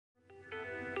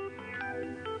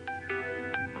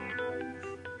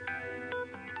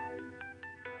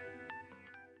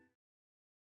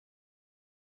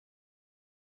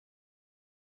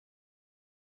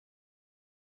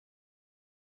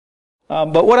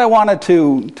But what I wanted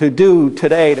to do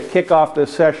today to kick off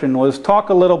this session was talk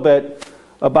a little bit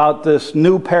about this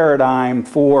new paradigm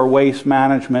for waste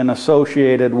management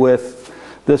associated with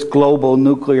this global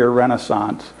nuclear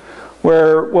renaissance,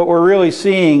 where what we're really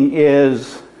seeing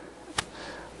is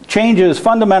changes,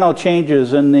 fundamental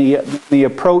changes in the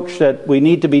approach that we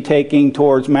need to be taking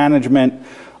towards management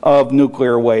of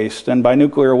nuclear waste. And by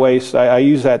nuclear waste, I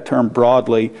use that term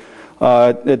broadly.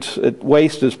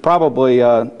 Waste is probably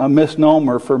a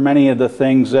misnomer for many of the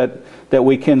things that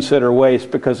we consider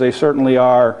waste, because they certainly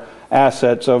are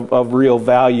assets of real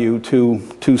value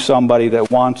to somebody that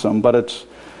wants them. But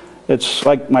it's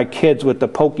like my kids with the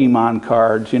Pokemon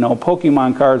cards. You know,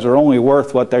 Pokemon cards are only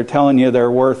worth what they're telling you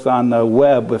they're worth on the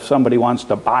web if somebody wants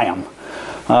to buy them.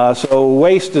 So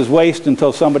waste is waste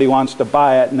until somebody wants to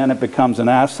buy it, and then it becomes an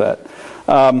asset.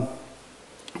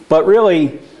 But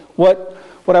really,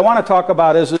 what I want to talk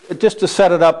about is, just to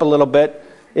set it up a little bit,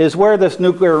 is where this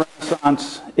nuclear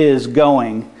renaissance is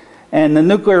going. And the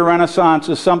nuclear renaissance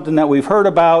is something that we've heard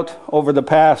about over the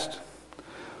past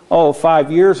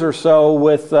 5 years or so,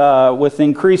 with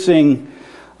increasing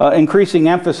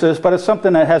emphasis, but it's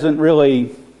something that hasn't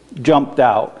really jumped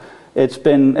out. It's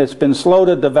been slow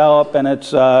to develop, and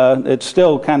it's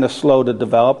still kind of slow to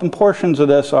develop. And portions of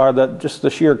this are just the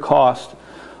sheer cost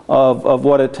of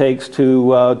what it takes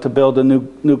to build a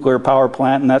nuclear power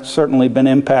plant, and that's certainly been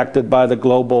impacted by the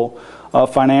global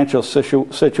financial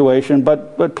situation.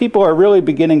 But people are really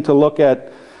beginning to look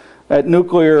at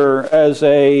nuclear as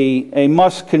a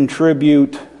must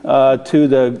contribute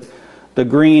to the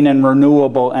green and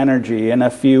renewable energy. And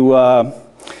if you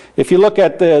look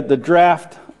at the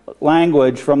draft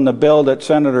language from the bill that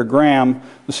Senator Graham,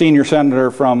 the senior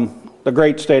senator from the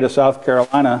great state of South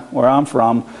Carolina, where I'm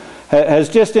from, has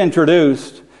just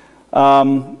introduced,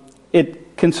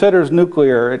 it considers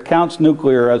nuclear, it counts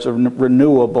nuclear as a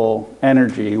renewable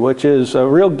energy, which is a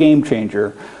real game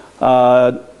changer.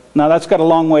 Now that's got a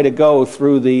long way to go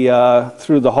through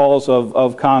the halls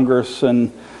of Congress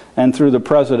and through the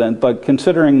president, but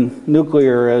considering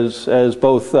nuclear as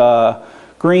both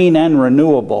green and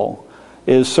renewable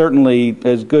is certainly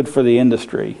good for the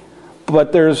industry.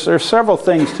 But there's several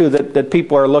things too that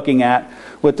people are looking at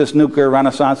with this nuclear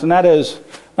renaissance, and that is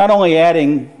not only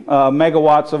adding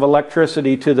megawatts of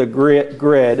electricity to the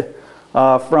grid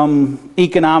from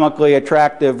economically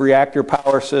attractive reactor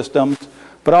power systems,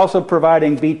 but also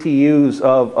providing BTUs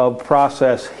of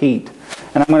process heat.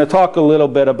 And I'm going to talk a little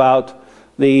bit about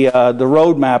the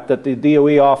roadmap that the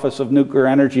DOE Office of Nuclear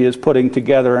Energy is putting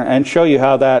together, and show you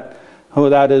how that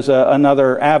is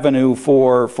another avenue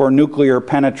for nuclear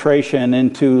penetration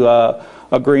into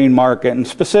a green market. And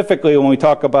specifically, when we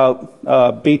talk about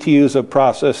BTUs of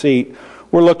process heat,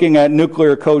 we're looking at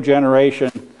nuclear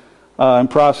cogeneration and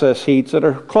process heats that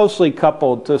are closely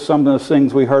coupled to some of the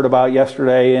things we heard about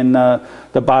yesterday in the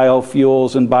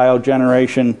biofuels and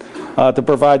biogeneration to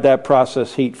provide that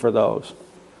process heat for those.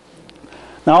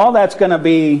 Now, all that's going to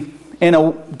be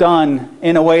done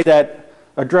in a way that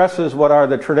addresses what are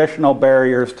the traditional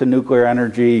barriers to nuclear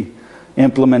energy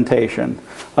implementation.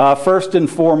 First and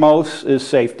foremost is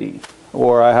safety,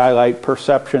 or I highlight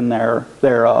perception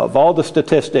thereof. All the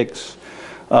statistics,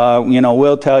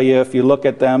 will tell you, if you look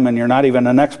at them and you're not even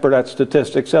an expert at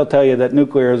statistics, they'll tell you that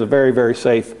nuclear is a very, very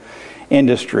safe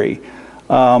industry.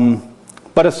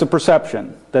 But it's the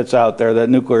perception that's out there that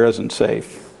nuclear isn't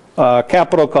safe.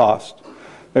 Capital cost.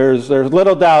 There's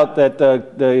little doubt that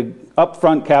the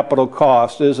upfront capital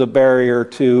cost is a barrier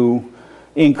to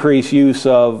increased use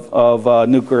of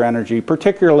nuclear energy,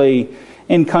 particularly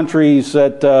in countries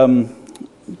that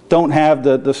don't have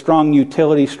the strong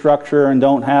utility structure and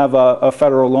don't have a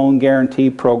federal loan guarantee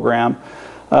program.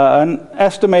 An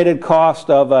estimated cost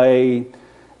of a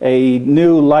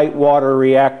new light water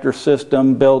reactor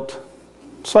system built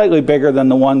slightly bigger than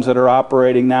the ones that are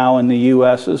operating now in the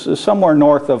U.S. is somewhere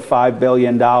north of $5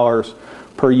 billion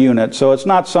per unit. So it's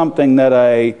not something that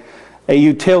a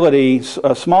utility,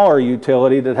 a smaller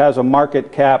utility that has a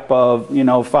market cap of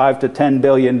 $5 to $10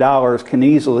 billion can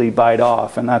easily bite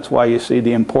off, and that's why you see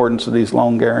the importance of these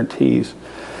loan guarantees.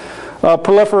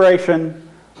 Proliferation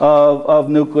of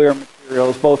nuclear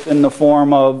materials, both in the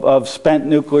form of spent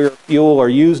nuclear fuel or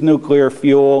used nuclear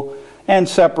fuel, and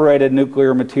separated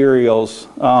nuclear materials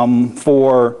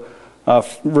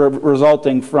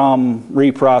resulting from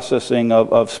reprocessing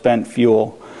of spent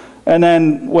fuel. And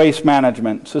then waste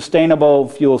management, sustainable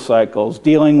fuel cycles,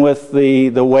 dealing with the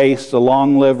waste, the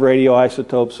long-lived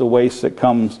radioisotopes of waste that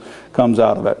comes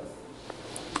out of it.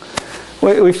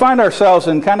 We find ourselves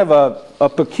in kind of a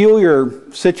peculiar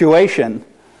situation.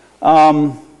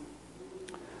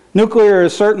 Nuclear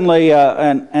is certainly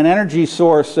an energy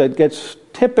source that gets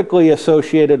typically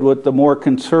associated with the more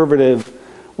conservative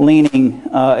leaning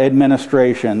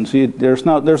administrations. There's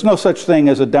no such thing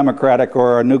as a Democratic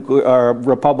or a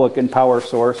Republican power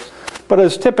source, but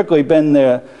it's typically been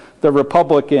the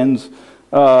Republicans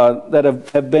that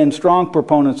have been strong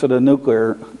proponents of the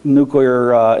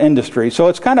nuclear industry. So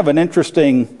it's kind of an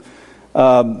interesting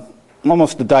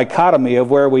almost a dichotomy of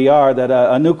where we are, that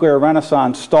a nuclear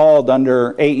renaissance stalled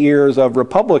under 8 years of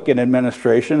Republican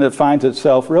administration that finds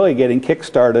itself really getting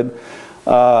kick-started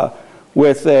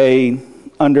with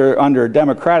under a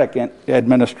Democratic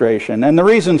administration. And the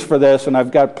reasons for this, and I've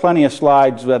got plenty of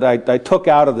slides that I took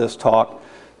out of this talk,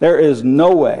 there is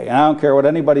no way, and I don't care what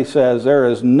anybody says, there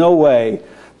is no way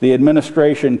the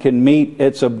administration can meet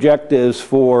its objectives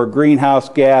for greenhouse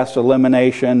gas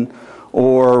elimination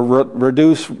or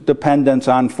reduce dependence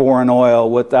on foreign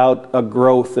oil without a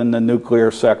growth in the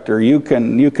nuclear sector. You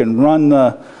can run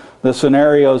the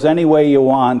scenarios any way you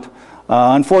want.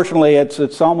 Unfortunately,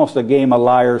 it's almost a game of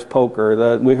liar's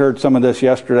poker. We heard some of this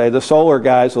yesterday. The solar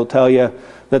guys will tell you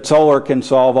that solar can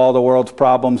solve all the world's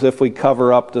problems if we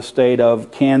cover up the state of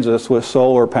Kansas with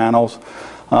solar panels.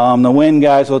 The wind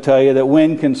guys will tell you that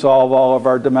wind can solve all of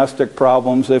our domestic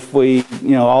problems if we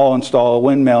all install a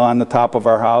windmill on the top of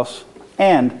our house.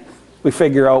 And we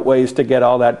figure out ways to get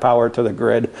all that power to the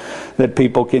grid that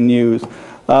people can use.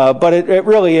 But it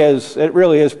really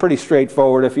is pretty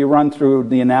straightforward. If you run through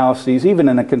the analyses, even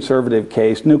in a conservative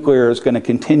case, nuclear is going to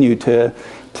continue to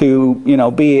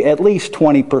be at least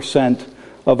 20%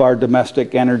 of our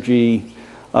domestic energy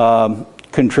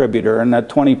contributor, and that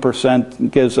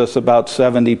 20% gives us about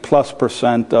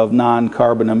 70+% of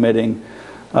non-carbon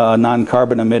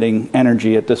emitting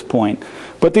energy at this point.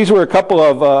 But these were a couple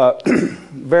of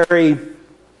very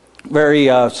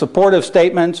supportive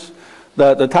statements.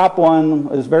 The top one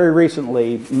is very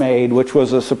recently made, which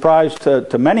was a surprise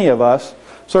to many of us.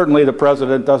 Certainly the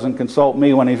president doesn't consult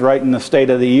me when he's writing the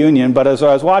State of the Union, but as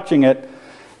I was watching it,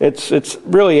 it's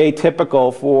really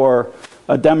atypical for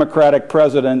a Democratic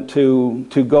president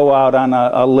to go out on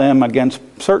a limb against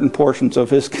certain portions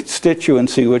of his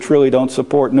constituency which really don't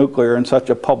support nuclear in such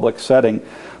a public setting.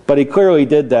 But he clearly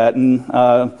did that, and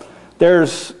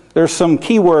there's some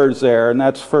key words there, and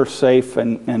that's first safe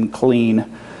and clean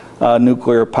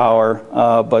nuclear power,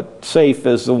 but safe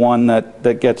is the one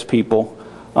that gets people.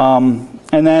 And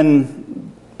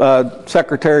then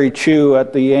Secretary Chu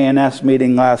at the ANS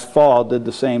meeting last fall did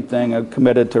the same thing,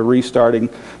 committed to restarting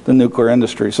the nuclear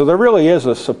industry. So there really is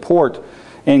a support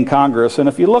in Congress. And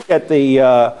if you look at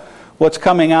what's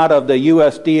coming out of the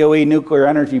U.S. DOE nuclear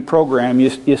energy program,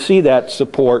 you see that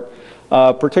support,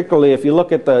 particularly if you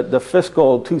look at the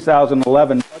fiscal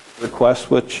 2011 budget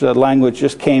request, which language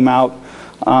just came out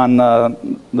on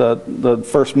the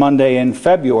first Monday in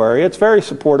February. It's very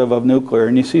supportive of nuclear,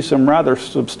 and you see some rather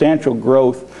substantial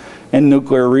growth in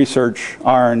nuclear research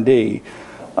R&D.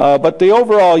 But the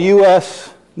overall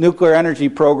U.S. nuclear energy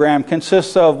program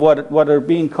consists of what are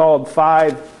being called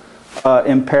 5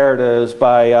 imperatives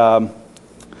by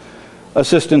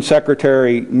Assistant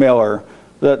Secretary Miller.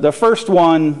 The first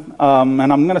one,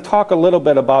 and I'm going to talk a little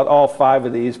bit about all 5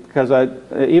 of these, because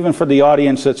even for the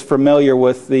audience that's familiar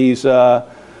with these,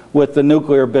 with the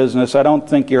nuclear business, I don't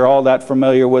think you're all that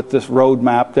familiar with this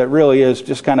roadmap that really is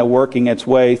just kind of working its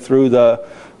way through the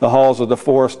halls of the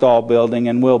Forrestal building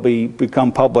and will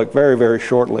become public very, very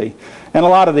shortly. And a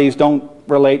lot of these don't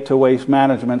relate to waste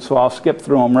management, so I'll skip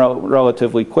through them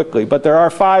relatively quickly. But there are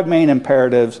 5 main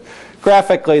imperatives.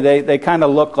 Graphically, they kind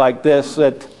of look like this,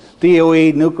 that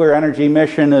DOE nuclear energy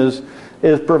mission is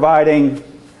providing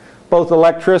both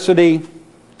electricity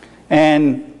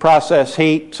and process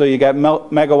heat, so you got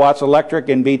megawatts electric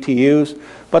and BTUs.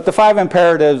 But the 5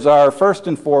 imperatives are, first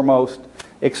and foremost,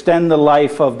 extend the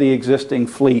life of the existing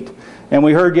fleet. And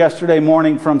we heard yesterday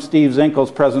morning from Steve Zinkel's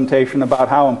presentation about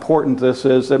how important this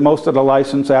is, that most of the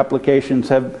license applications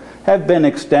have been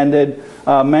extended,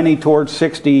 many towards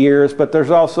 60 years, but there's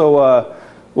also a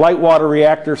light water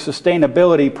reactor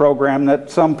sustainability program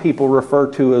that some people refer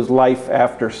to as life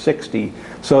after 60.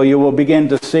 So you will begin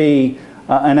to see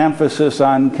an emphasis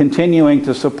on continuing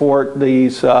to support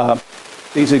these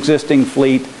existing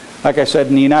fleet. Like I said,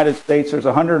 in the United States, there's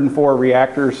 104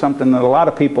 reactors, something that a lot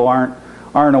of people aren't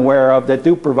aware of, that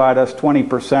do provide us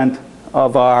 20%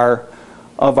 of our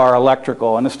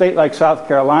electrical. In a state like South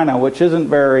Carolina, which isn't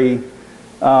very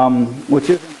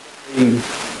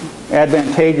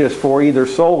advantageous for either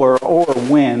solar or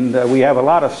wind, we have a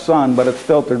lot of sun, but it's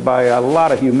filtered by a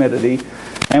lot of humidity,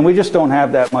 and we just don't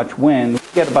have that much wind. We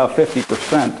get about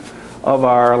 50% of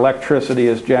our electricity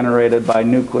is generated by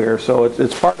nuclear, so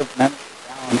it's part of an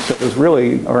energy balance that is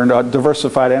really, or a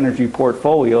diversified energy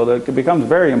portfolio that becomes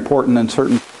very important in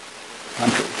certain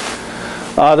countries.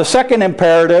 The second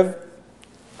imperative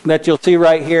that you'll see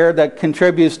right here that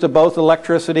contributes to both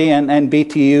electricity and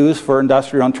BTUs for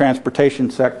industrial and transportation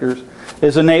sectors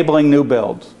is enabling new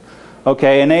builds.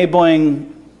 Okay,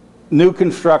 enabling new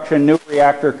construction, new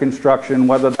reactor construction,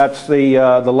 whether that's the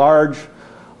large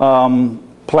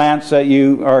plants that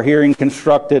you are hearing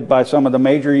constructed by some of the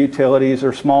major utilities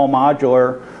or small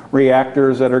modular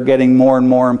reactors that are getting more and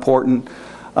more important.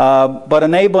 But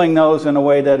enabling those in a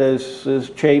way that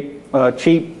is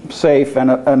cheap, safe,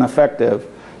 and effective.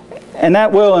 And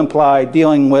that will imply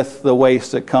dealing with the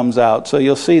waste that comes out. So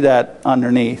you'll see that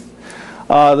underneath.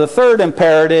 The third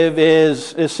imperative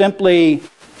is simply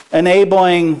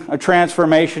enabling a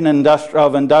transformation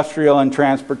of industrial and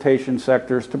transportation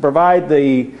sectors to provide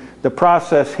the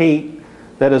process heat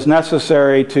that is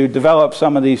necessary to develop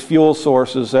some of these fuel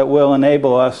sources that will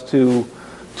enable us to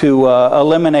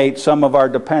eliminate some of our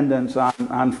dependence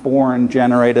on foreign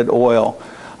generated oil.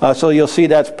 So you'll see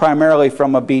that's primarily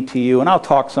from a BTU, and I'll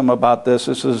talk some about this.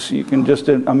 This is, you can just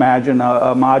imagine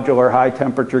a modular high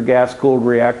temperature gas cooled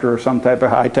reactor or some type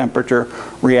of high temperature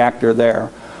reactor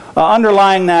there.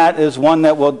 Underlying that is one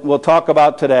that we'll talk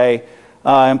about today,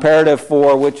 imperative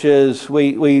 4, which is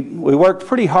we worked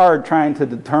pretty hard trying to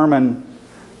determine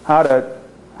how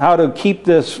to keep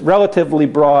this relatively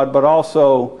broad, but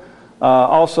also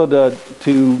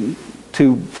to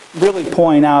really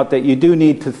point out that you do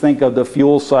need to think of the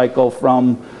fuel cycle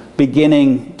from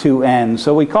beginning to end.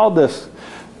 So we called this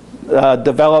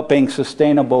developing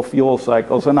sustainable fuel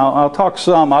cycles, and I'll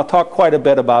talk quite a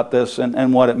bit about this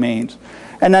and what it means.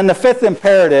 And then the fifth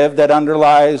imperative that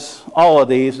underlies all of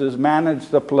these is manage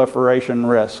the proliferation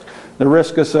risk, the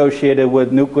risk associated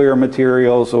with nuclear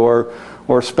materials or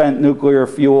spent nuclear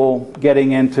fuel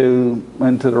getting into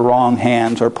the wrong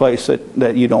hands or place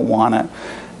that you don't want it.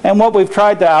 And what we've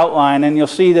tried to outline, and you'll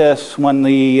see this when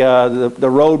the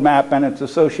roadmap and its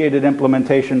associated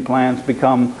implementation plans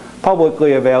become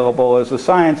publicly available, is a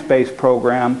science-based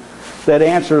program that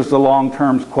answers the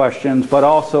long-term questions, but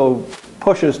also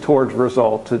pushes towards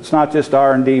results. It's not just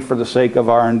R&D for the sake of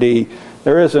R&D.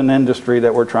 There is an industry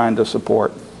that we're trying to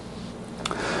support.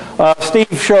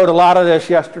 Steve showed a lot of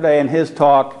this yesterday in his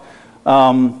talk.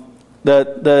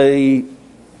 The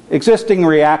existing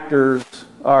reactors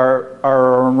are a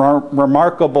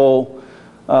remarkable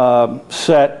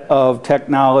set of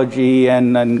technology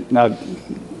and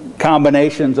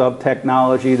combinations of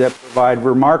technology that provide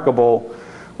remarkable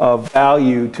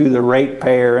value to the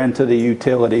ratepayer and to the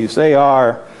utilities. They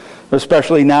are,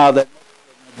 especially now that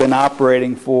they've been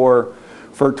operating for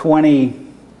 20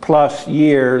 plus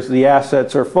years, the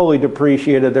assets are fully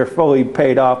depreciated, they're fully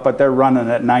paid off, but they're running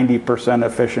at 90%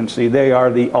 efficiency. They are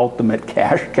the ultimate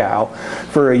cash cow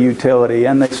for a utility,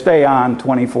 and they stay on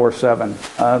 24/7.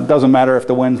 It doesn't matter if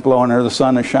the wind's blowing or the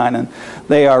sun is shining.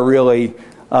 They are really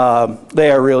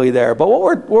there. But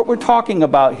what we're talking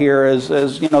about here is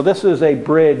you know, this is a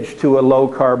bridge to a low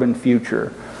carbon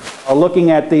future. Looking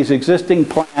at these existing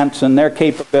plants and their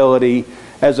capability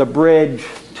as a bridge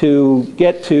to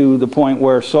get to the point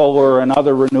where solar and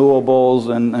other renewables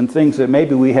and things that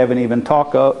maybe we haven't even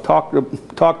talked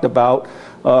about,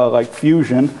 like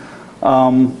fusion,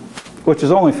 which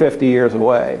is only 50 years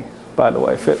away, by the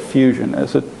way. Fusion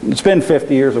is. It's been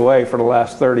 50 years away for the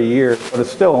last 30 years, but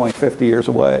it's still only 50 years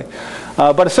away.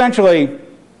 But essentially,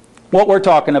 what we're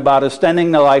talking about is extending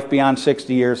the life beyond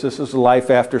 60 years. This is the life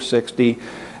after 60.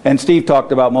 And Steve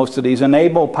talked about most of these.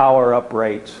 Enable power up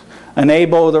rates.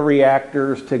 Enable the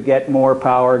reactors to get more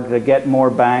power, to get more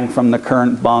bang from the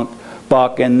current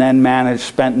buck, and then manage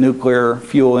spent nuclear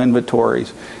fuel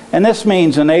inventories. And this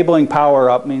means enabling power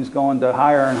up means going to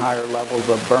higher and higher levels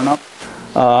of burnup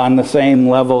on the same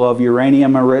level of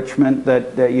uranium enrichment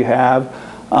that you have.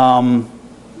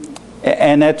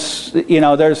 And it's, you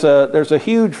know, there's a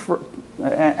huge,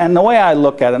 and the way I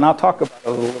look at it, and I'll talk about it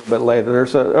a little bit later,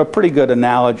 there's a pretty good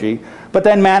analogy. But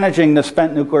then managing the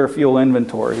spent nuclear fuel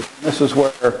inventory. This is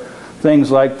where things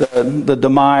like the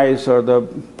demise or the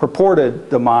purported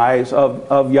demise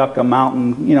of Yucca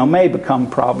Mountain, you know, may become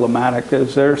problematic,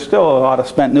 because there's still a lot of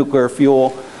spent nuclear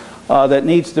fuel that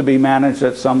needs to be managed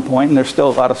at some point, and there's still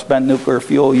a lot of spent nuclear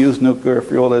fuel, used nuclear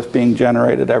fuel, that's being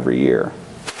generated every year.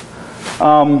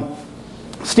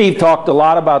 Steve talked a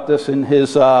lot about this in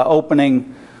his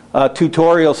opening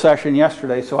tutorial session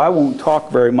yesterday, so I won't talk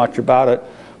very much about it.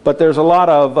 But there's a lot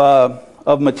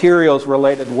of materials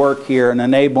related work here in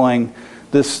enabling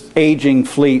this aging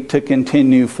fleet to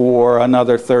continue for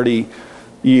another 30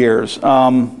 years.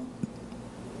 I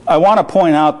want to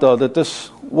point out, though, that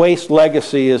this waste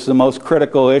legacy is the most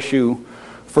critical issue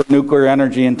for nuclear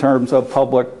energy in terms of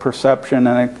public perception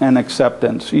and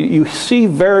acceptance. You see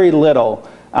very little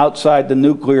outside the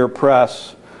nuclear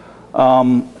press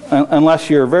unless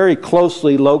you're very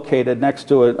closely located next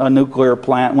to a nuclear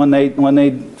plant. When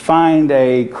they find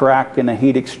a crack in a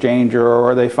heat exchanger,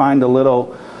 or they find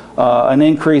an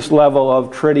increased level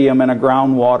of tritium in a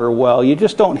groundwater well, you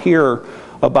just don't hear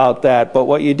about that. But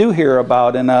what you do hear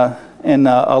about in a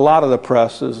lot of the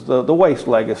press is the waste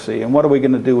legacy, and what are we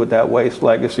going to do with that waste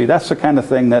legacy? That's the kind of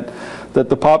thing that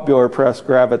the popular press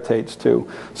gravitates to.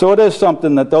 So it is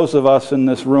something that those of us in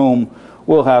this room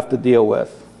will have to deal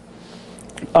with.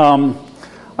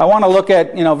 I want to look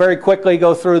at, very quickly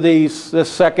go through this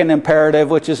second imperative,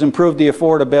 which is improve the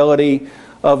affordability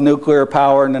of nuclear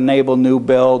power and enable new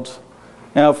builds.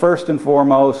 First and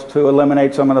foremost, to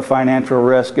eliminate some of the financial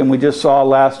risk. And we just saw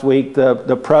last week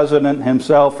the president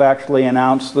himself actually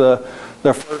announced the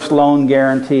first loan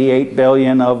guarantee, $8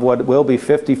 billion of what will be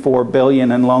 $54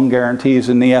 billion in loan guarantees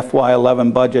in the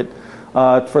FY11 budget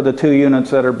for the 2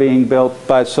 units that are being built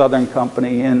by Southern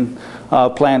Company in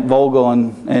Plant Vogel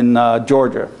in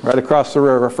Georgia, right across the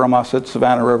river from us at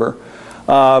Savannah River.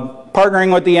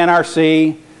 Partnering with the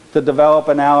NRC to develop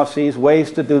analyses,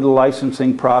 ways to do the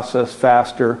licensing process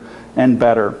faster and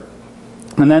better.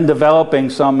 And then developing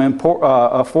some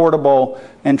affordable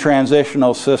and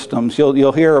transitional systems.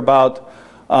 You'll hear about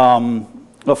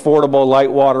affordable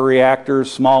light water reactors,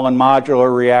 small and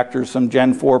modular reactors, some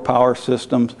Gen 4 power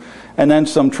systems, and then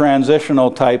some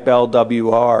transitional type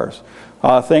LWRs.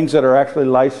 Things that are actually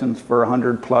licensed for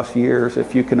 100+ years,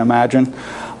 if you can imagine.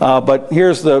 But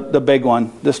here's the big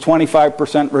one, this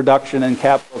 25% reduction in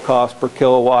capital cost per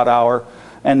kilowatt hour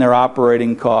and their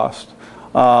operating cost.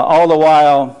 All the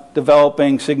while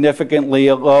developing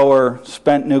significantly lower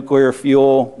spent nuclear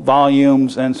fuel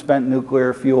volumes and spent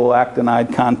nuclear fuel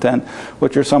actinide content,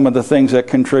 which are some of the things that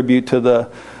contribute to the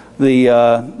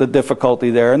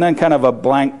difficulty there. And then kind of a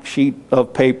blank sheet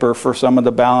of paper for some of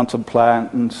the balance of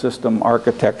plant and system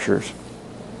architectures.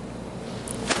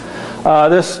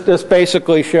 This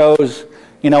basically shows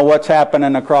what's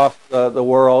happening across the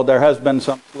world. There has been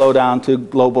some slowdown to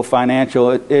global financial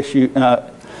issue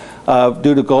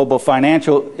due to global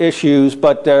financial issues,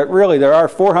 but really there are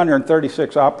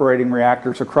 436 operating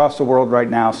reactors across the world right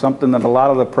now, something that a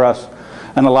lot of the press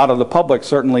and a lot of the public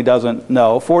certainly doesn't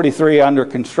know. 43 under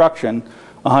construction,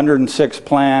 106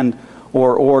 planned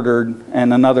or ordered,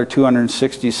 and another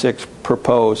 266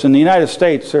 proposed. In the United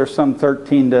States, there's some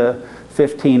 13 to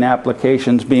 15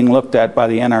 applications being looked at by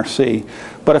the NRC.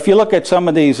 But if you look at some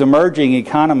of these emerging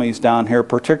economies down here,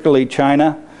 particularly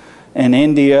China and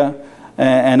India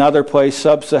and other places,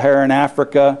 sub-Saharan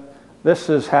Africa, this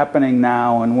is happening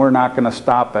now, and we're not going to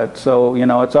stop it. So,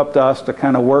 it's up to us to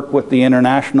kind of work with the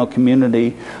international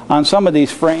community on some of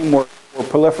these frameworks for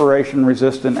proliferation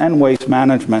resistant and waste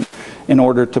management in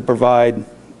order to provide,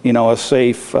 a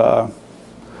safe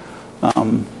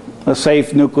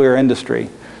nuclear industry.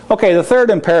 Okay, the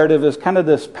third imperative is kind of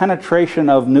this penetration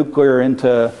of nuclear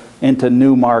into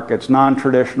new markets,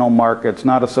 non-traditional markets,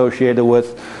 not associated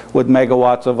with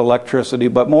megawatts of electricity,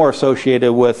 but more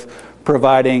associated with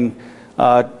providing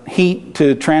heat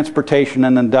to transportation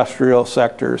and industrial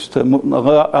sectors to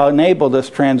enable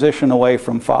this transition away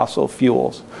from fossil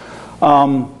fuels.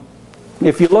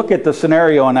 If you look at the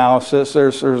scenario analysis,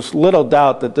 there's little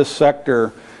doubt that this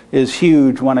sector is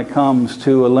huge when it comes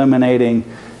to eliminating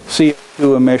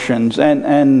CO2 emissions.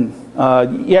 And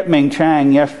Yet-Ming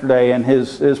Chang yesterday in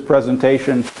his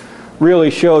presentation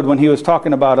really showed, when he was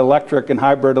talking about electric and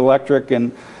hybrid electric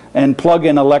and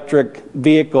plug-in electric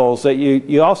vehicles, that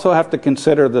you also have to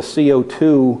consider the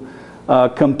CO2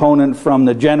 component from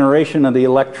the generation of the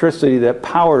electricity that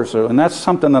powers it. And that's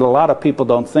something that a lot of people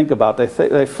don't think about.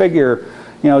 They figure,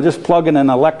 just plugging an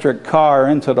electric car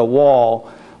into the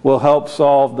wall will help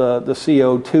solve the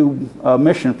CO2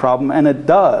 emission problem, and it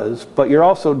does, but you're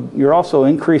also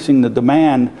increasing the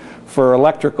demand for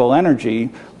electrical energy,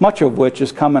 much of which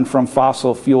is coming from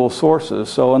fossil fuel sources.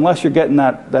 So unless you're getting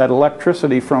that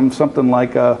electricity from something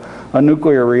like a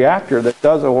nuclear reactor that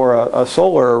does, or a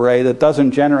solar array that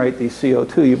doesn't generate these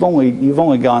CO2, you've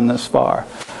only gone this far.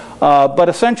 But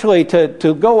essentially,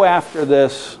 to go after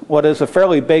this, what is a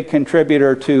fairly big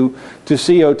contributor to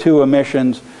CO2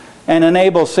 emissions, and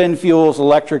enable syn fuels,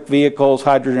 electric vehicles,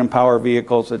 hydrogen power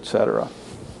vehicles, etc.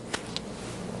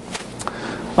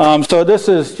 So this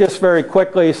is just very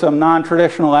quickly some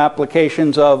non-traditional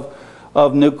applications of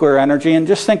nuclear energy, and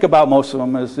just think about most of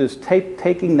them as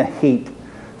taking the heat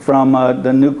from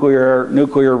the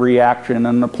nuclear reaction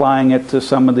and applying it to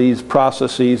some of these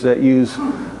processes that use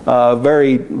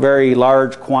very, very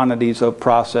large quantities of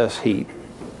process heat.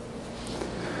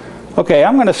 Okay,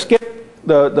 I'm going to skip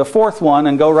the fourth one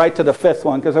and go right to the fifth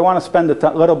one because I want to spend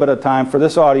a little bit of time for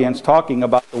this audience talking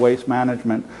about the waste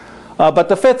management. But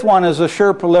the fifth one is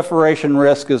assured proliferation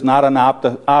risk is not an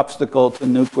obstacle to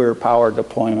nuclear power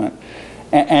deployment.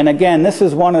 And again, this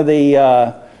is one of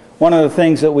the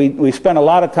things that we spent a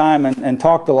lot of time and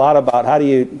talked a lot about. How do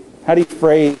you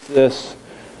phrase this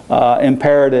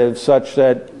imperative such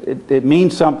that it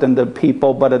means something to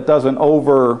people, but it doesn't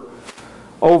oversell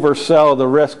the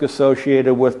risk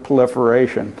associated with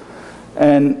proliferation.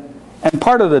 And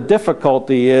part of the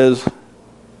difficulty is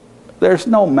there's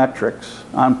no metrics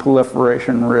on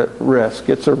proliferation risk.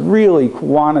 It's a really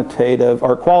qualitative,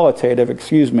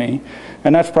 excuse me,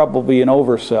 and that's probably an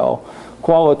oversell,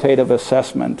 qualitative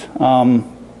assessment.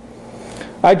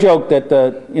 I joke that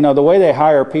the way they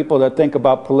hire people that think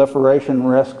about proliferation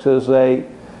risks is they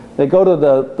go to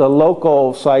the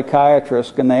local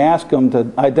psychiatrist and they ask them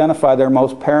to identify their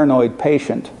most paranoid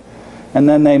patient, and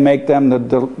then they make them the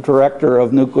director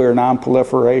of nuclear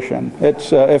non-proliferation.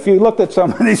 It's if you looked at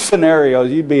some of these scenarios,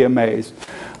 you'd be amazed.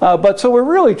 So we're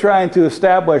really trying to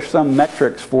establish some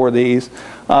metrics for these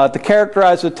to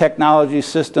characterize the technology,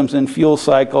 systems, and fuel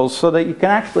cycles so that you can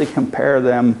actually compare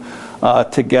them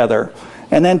together.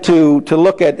 And then to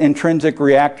look at intrinsic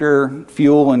reactor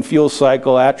fuel and fuel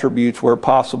cycle attributes where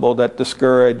possible that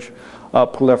discourage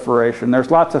proliferation.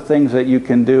 There's lots of things that you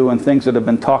can do and things that have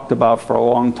been talked about for a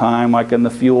long time, like in the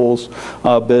fuels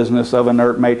business of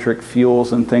inert matrix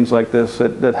fuels and things like this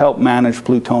that help manage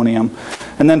plutonium.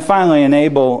 And then finally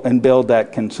enable and build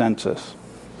that consensus.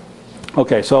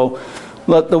 Okay, so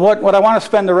what I want to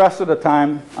spend the rest of the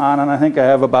time on, and I think I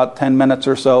have about 10 minutes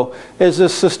or so, is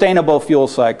this sustainable fuel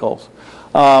cycles.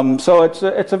 So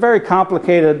it's a very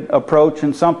complicated approach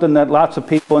and something that lots of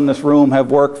people in this room have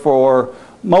worked for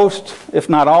most, if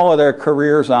not all, of their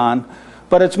careers on.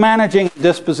 But it's managing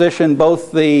disposition,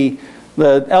 both the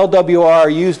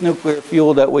LWR used nuclear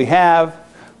fuel that we have,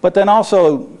 but then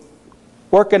also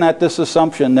working at this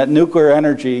assumption that nuclear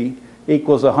energy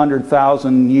equals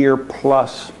 100,000 year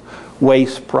plus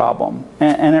waste problem.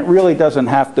 And it really doesn't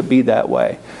have to be that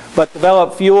way. But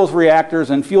develop fuels,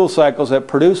 reactors, and fuel cycles that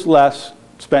produce less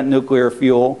spent nuclear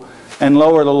fuel and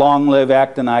lower the long-lived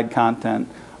actinide content.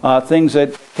 Things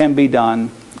that can be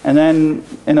done. And then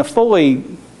in a fully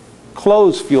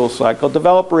closed fuel cycle,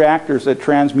 develop reactors that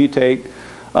transmutate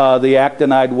the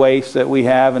actinide waste that we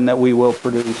have and that we will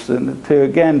produce. And to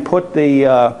again put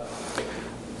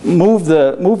move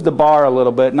the bar a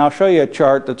little bit, and I'll show you a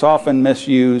chart that's often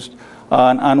misused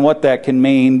on what that can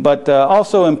mean, but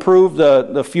also improve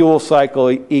the fuel cycle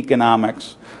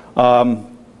economics.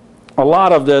 A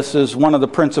lot of this is one of the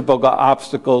principal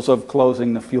obstacles of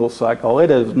closing the fuel cycle.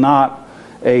 It is not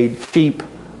a cheap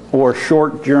or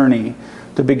short journey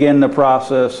to begin the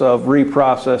process of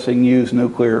reprocessing used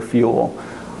nuclear fuel.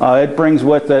 It brings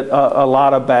with it a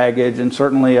lot of baggage, and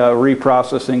certainly a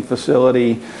reprocessing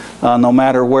facility, no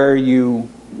matter where you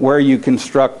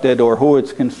construct it or who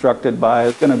it's constructed by,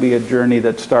 is going to be a journey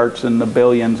that starts in the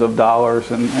billions of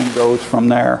dollars and goes from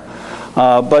there.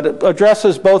 But it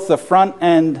addresses both the front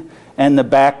end and the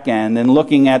back end, and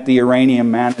looking at the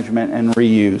uranium management and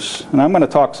reuse. And I'm going to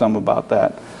talk some about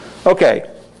that. Okay,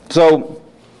 so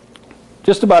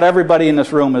just about everybody in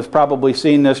this room has probably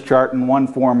seen this chart in one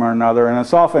form or another, and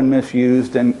it's often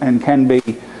misused and can be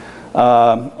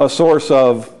a source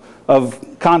of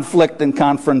conflict and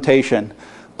confrontation.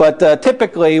 But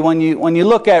typically, when you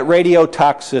look at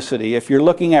radiotoxicity, if you're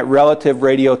looking at relative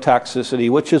radiotoxicity,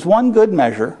 which is one good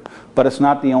measure, but it's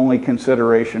not the only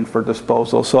consideration for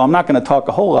disposal, so I'm not going to talk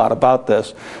a whole lot about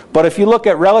this. But if you look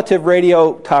at relative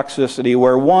radiotoxicity,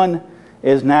 where one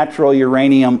is natural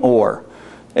uranium ore,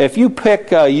 if you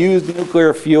pick used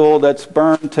nuclear fuel that's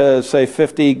burned to, say,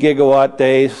 50 gigawatt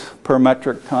days per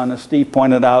metric ton, as Steve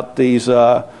pointed out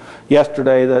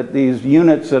yesterday, that these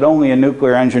units that only a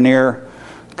nuclear engineer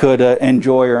could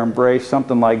enjoy or embrace,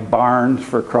 something like barns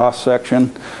for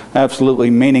cross-section, absolutely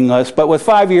meaningless. But with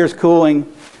 5 years cooling,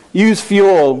 used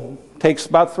fuel takes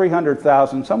about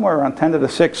 300,000, somewhere around 10 to the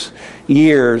 6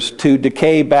 years to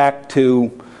decay back to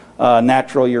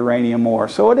natural uranium ore.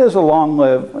 So it is a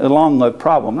long-lived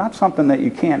problem. Not something that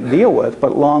you can't deal with,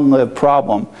 but long-lived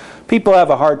problem. People have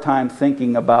a hard time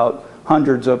thinking about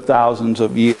hundreds of thousands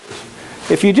of years.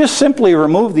 If you just simply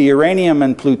remove the uranium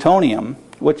and plutonium,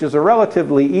 which is a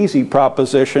relatively easy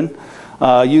proposition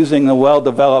using the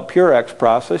well-developed Purex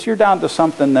process, you're down to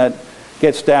something that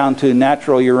gets down to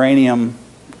natural uranium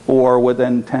ore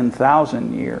within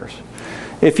 10,000 years.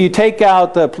 If you take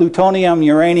out the plutonium,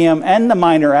 uranium, and the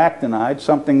minor actinide,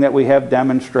 something that we have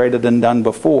demonstrated and done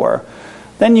before,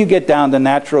 then you get down to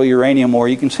natural uranium ore.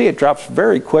 You can see it drops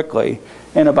very quickly.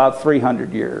 in about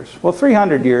 300 years. Well,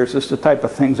 300 years is the type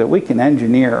of things that we can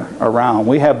engineer around.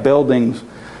 We have buildings,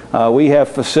 we have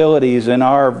facilities in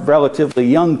our relatively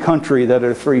young country that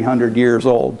are 300 years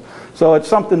old. So it's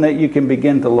something that you can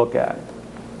begin to look at.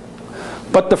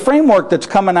 But the framework that's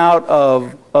coming out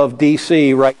of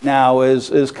DC right now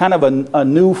is kind of a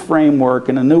new framework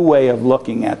and a new way of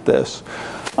looking at this.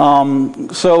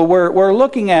 So we're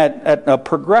looking at a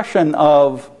progression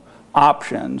of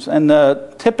options, and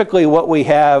typically what we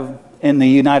have in the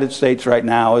United States right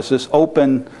now is this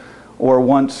open or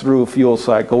once through fuel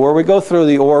cycle, where we go through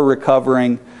the ore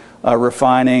recovering,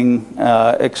 refining,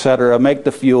 etc., make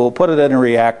the fuel, put it in a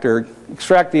reactor,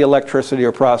 extract the electricity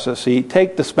or process heat,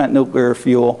 take the spent nuclear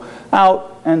fuel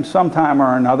out, and sometime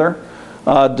or another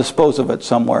dispose of it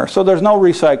somewhere. So there's no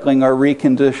recycling or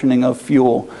reconditioning of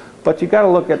fuel. But you've got to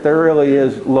look at, there really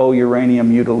is low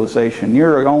uranium utilization.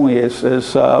 You're only, as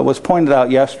was pointed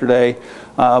out yesterday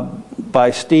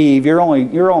by Steve, you're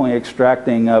only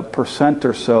extracting 1%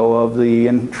 or so of the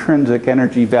intrinsic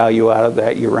energy value out of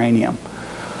that uranium.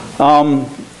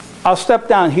 I'll step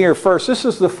down here first. This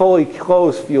is the fully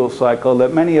closed fuel cycle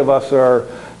that many of us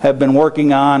have been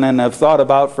working on and have thought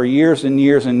about for years and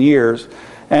years and years.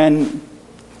 And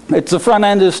the front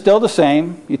end is still the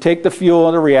same. You take the fuel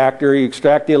in the reactor, you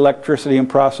extract the electricity and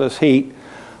process heat,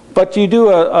 but you do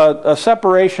a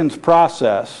separations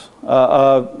process,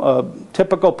 a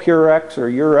typical Purex or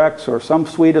Urex or some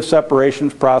suite of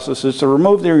separations processes to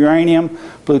remove the uranium,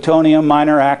 plutonium,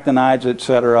 minor actinides,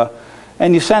 etc.,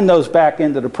 and you send those back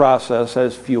into the process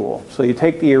as fuel. So you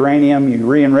take the uranium, you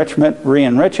re-enrich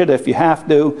it if you have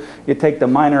to. You take the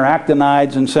minor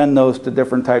actinides and send those to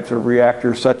different types of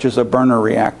reactors, such as a burner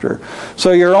reactor.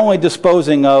 So you're only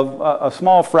disposing of a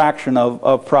small fraction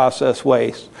of process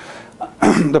waste.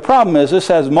 The problem is this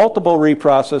has multiple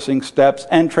reprocessing steps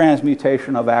and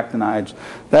transmutation of actinides.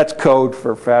 That's code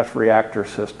for fast reactor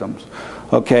systems.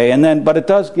 Okay, but it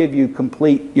does give you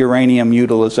complete uranium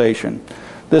utilization.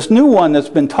 This new one that's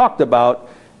been talked about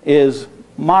is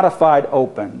modified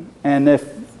open. And if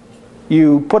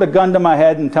you put a gun to my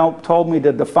head and told me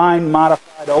to define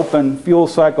modified open fuel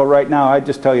cycle right now, I'd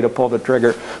just tell you to pull the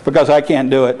trigger because I can't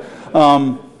do it.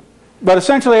 But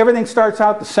essentially everything starts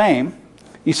out the same.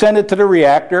 You send it to the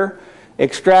reactor,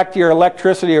 extract your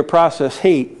electricity or process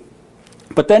heat.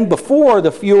 But then before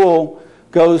the fuel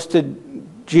goes to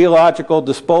geological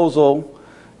disposal,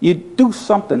 you do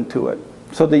something to it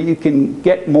so that you can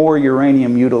get more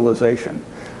uranium utilization.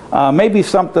 Maybe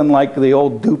something like the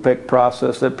old Dupic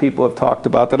process that people have talked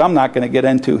about that I'm not going to get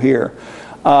into here.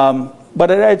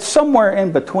 But it's somewhere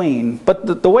in between.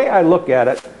 But the way I look at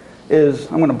it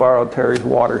is, I'm going to borrow Terry's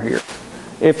water here.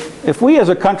 If we as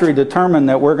a country determine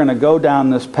that we're going to go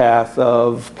down this path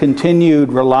of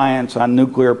continued reliance on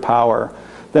nuclear power,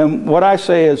 then what I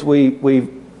say is we've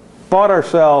bought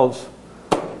ourselves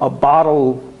a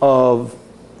bottle of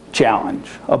challenge,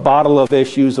 a bottle of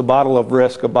issues, a bottle of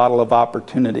risk, a bottle of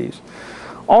opportunities.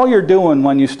 All you're doing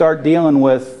when you start dealing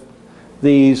with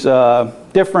these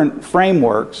different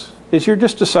frameworks is you're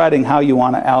just deciding how you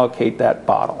want to allocate that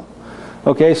bottle.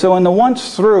 Okay, so in the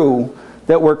once through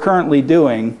that we're currently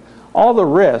doing, all the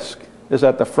risk is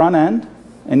at the front end,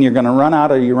 and you're going to run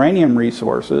out of uranium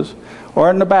resources, or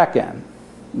in the back end.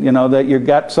 You know, that you've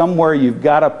got somewhere you've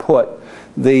got to put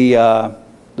the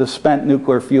spent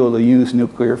nuclear fuel, the used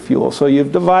nuclear fuel. So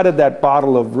you've divided that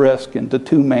bottle of risk into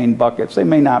two main buckets. They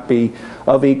may not be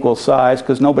of equal size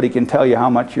because nobody can tell you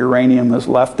how much uranium is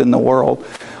left in the world.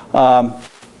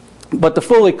 But the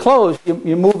fully closed,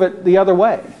 you move it the other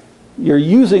way. You're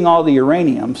using all the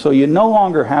uranium, so you no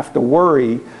longer have to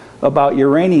worry about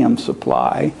uranium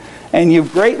supply, and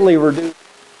you've greatly reduced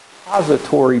the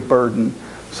repository burden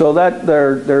so that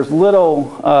there's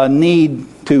little need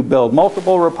to build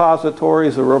multiple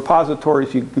repositories. The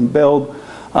repositories you can build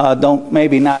don't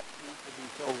maybe not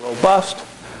be so robust,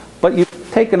 but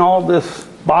you've taken all this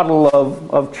bottle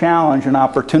of challenge and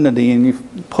opportunity and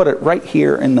you've put it right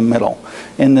here in the middle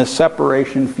in this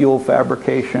separation, fuel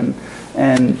fabrication,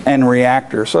 and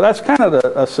reactor. So that's kind of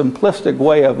a simplistic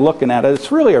way of looking at it.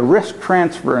 It's really a risk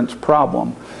transference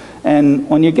problem. And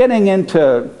when you're getting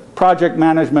into Project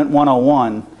Management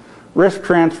 101, risk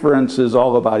transference is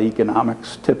all about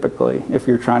economics, typically, if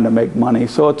you're trying to make money.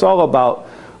 So it's all about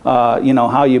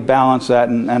how you balance that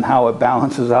and how it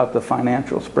balances out the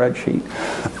financial spreadsheet.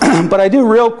 But I do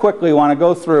real quickly want to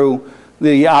go through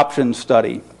the options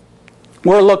study.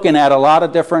 We're looking at a lot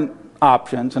of different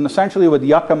options, and essentially with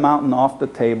Yucca Mountain off the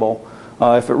table,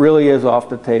 if it really is off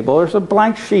the table, there's a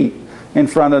blank sheet in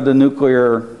front of the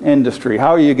nuclear industry.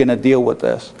 How are you going to deal with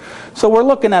this? So we're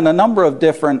looking at a number of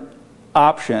different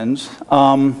options.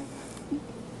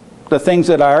 the things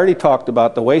that I already talked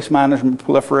about, the waste management,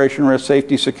 proliferation risk,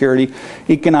 safety, security,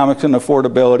 economics, and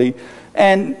affordability,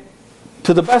 and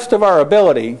to the best of our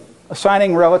ability,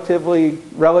 assigning relative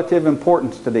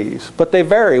importance to these. But they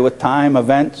vary with time,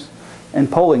 events,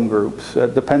 and polling groups,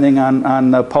 depending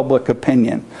on the public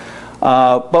opinion.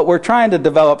 But we're trying to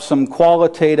develop some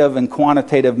qualitative and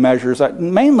quantitative measures,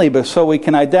 mainly so we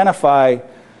can identify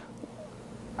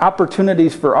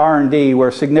opportunities for R&D where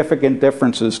significant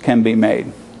differences can be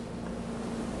made.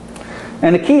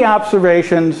 And the key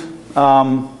observations,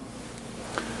 and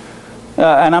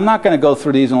I'm not going to go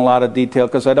through these in a lot of detail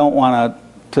because I don't want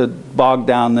to bog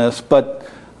down this, but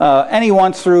any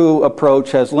once-through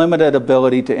approach has limited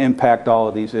ability to impact all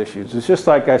of these issues. It's just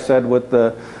like I said with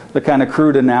the kind of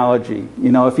crude analogy.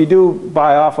 You know, if you do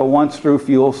buy off a once-through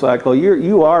fuel cycle,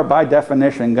 you are by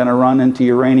definition going to run into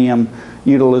uranium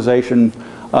utilization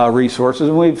resources.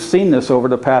 And we've seen this over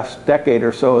the past decade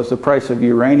or so as the price of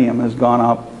uranium has gone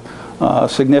up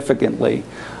significantly.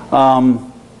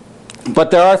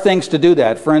 But there are things to do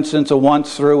that. For instance, a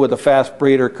once-through with a fast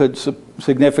breeder could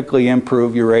significantly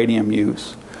improve uranium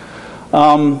use.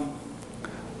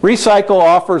 Recycle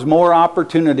offers more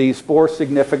opportunities for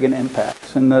significant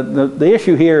impacts. And the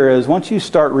issue here is once you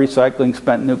start recycling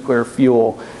spent nuclear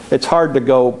fuel, it's hard to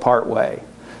go part way.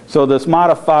 So this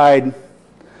modified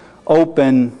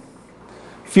open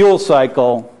fuel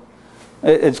cycle,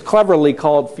 it's cleverly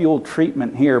called fuel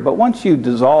treatment here, but once you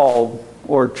dissolve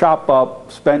or chop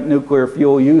up spent nuclear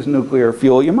fuel, use nuclear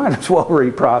fuel, you might as well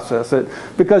reprocess it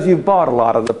because you've bought a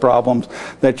lot of the problems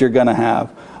that you're going to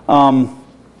have.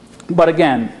 But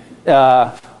again,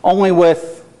 only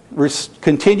with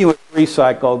continuous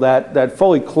recycle that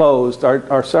fully closed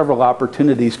are several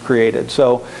opportunities created.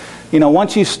 So, you know,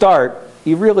 once you start,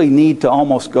 you really need to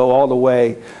almost go all the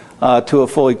way to a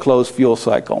fully closed fuel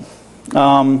cycle.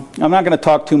 I'm not going to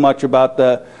talk too much about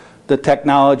the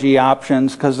technology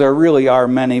options because there really are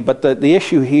many, but the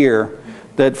issue here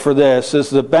that for this is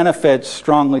the benefits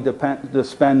strongly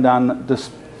depend on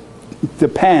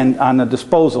the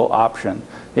disposal option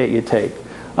that you take.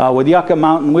 With Yucca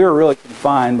Mountain, we were really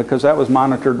confined because that was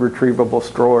monitored retrievable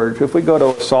storage. If we go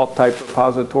to a salt type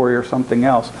repository or something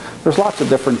else, there's lots of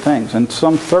different things, and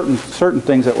some certain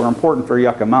things that were important for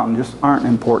Yucca Mountain just aren't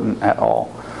important at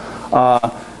all.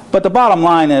 But the bottom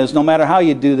line is, no matter how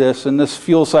you do this, and this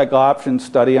fuel cycle options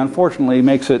study unfortunately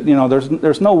makes it, you know,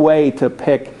 there's no way to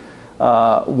pick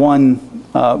one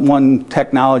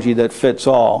technology that fits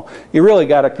all. You really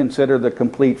got to consider the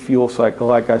complete fuel cycle,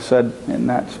 like I said in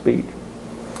that speech.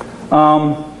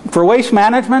 For waste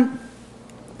management,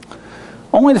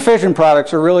 only the fission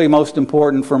products are really most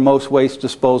important for most waste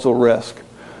disposal risk.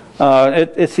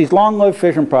 It's these long-lived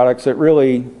fission products that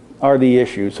really are the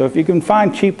issue. So if you can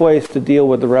find cheap ways to deal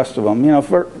with the rest of them, you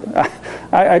know,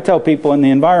 I tell people in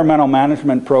the environmental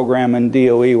management program in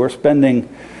DOE, we're spending,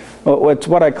 it's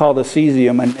what I call the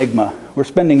cesium enigma. We're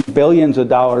spending billions of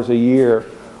dollars a year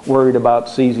worried about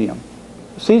cesium.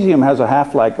 Cesium has a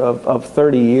half-life of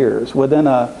 30 years. Within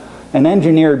an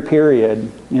engineered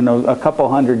period, you know, a couple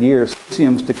hundred years,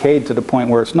 cesium's decayed to the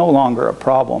point where it's no longer a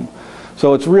problem.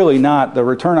 So it's really not, the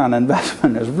return on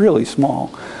investment is really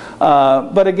small.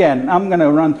 But again, I'm going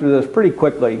to run through this pretty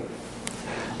quickly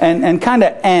and kind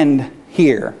of end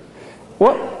here.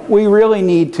 What we really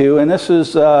need to, and this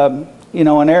is you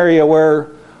know, an area where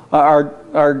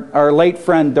our late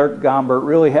friend Dirk Gombert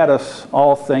really had us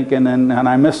all thinking, and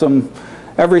I miss him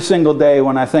every single day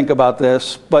when I think about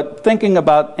this, but thinking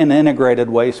about an integrated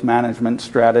waste management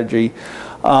strategy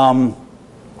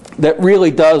that really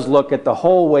does look at the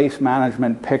whole waste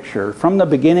management picture from the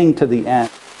beginning to the end.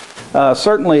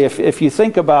 Certainly, if you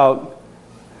think about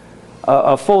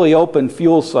a fully open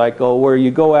fuel cycle where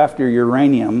you go after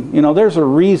uranium, you know, there's a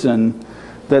reason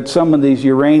that some of these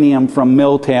uranium from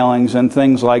mill tailings and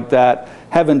things like that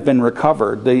haven't been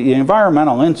recovered. The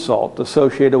environmental insult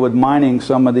associated with mining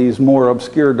some of these more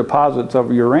obscure deposits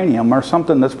of uranium are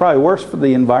something that's probably worse for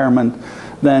the environment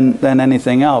than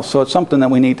anything else. So it's something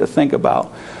that we need to think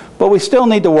about. But we still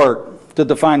need to work to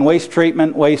define waste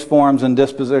treatment, waste forms, and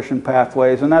disposition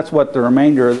pathways, and that's what the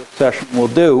remainder of the session will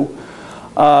do.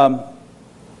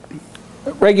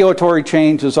 Regulatory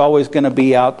change is always going to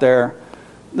be out there.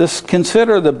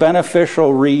 Consider the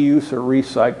beneficial reuse or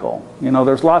recycle. You know,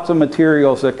 there's lots of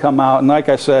materials that come out, and like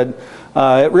I said,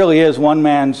 it really is one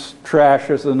man's trash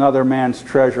is another man's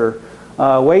treasure.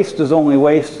 Waste is only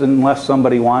waste unless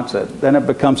somebody wants it. Then it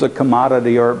becomes a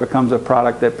commodity or it becomes a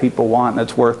product that people want and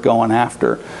it's worth going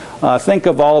after. Think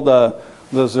of all the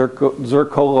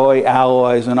zircaloy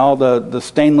alloys and all the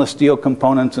stainless steel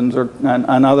components and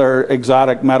other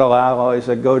exotic metal alloys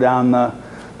that go down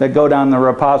the that go down the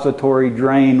repository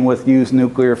drain with used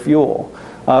nuclear fuel.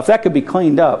 If that could be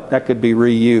cleaned up, that could be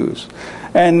reused.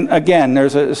 And again,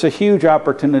 it's a huge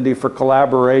opportunity for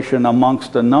collaboration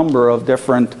amongst a number of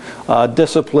different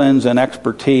disciplines and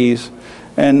expertise.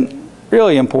 And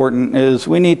really important is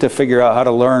we need to figure out how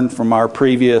to learn from our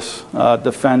previous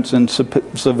defense and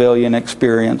civilian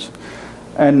experience.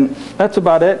 And that's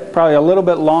about it. Probably a little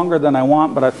bit longer than I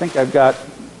want, but I think I've got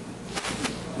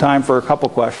time for a couple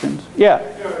questions. Yeah?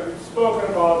 Yeah, you've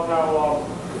spoken about how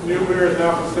nuclear is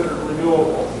now considered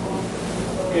renewable.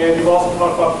 And you've also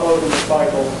talked about closing the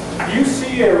cycle. Do you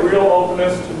see a real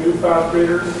openness to new fast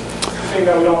breeders, seeing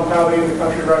that we don't have any in the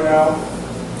country right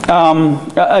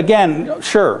now? Again,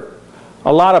 sure.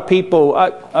 A lot of people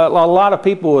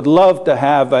would love to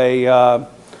have a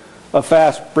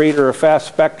fast breeder, a fast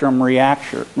spectrum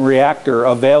reactor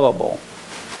available.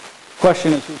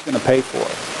 Question is, who's going to pay for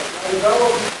it?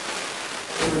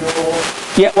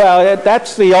 Yeah, well,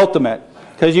 that's the ultimate,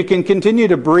 because you can continue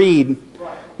to breed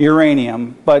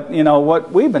uranium, but you know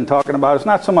what we've been talking about is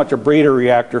not so much a breeder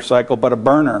reactor cycle, but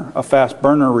a fast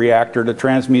burner reactor to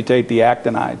transmutate the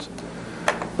actinides.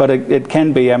 But it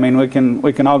can be. I mean, we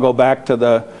can all go back to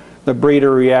the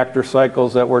breeder reactor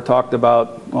cycles that were talked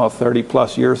about 30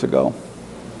 plus years ago.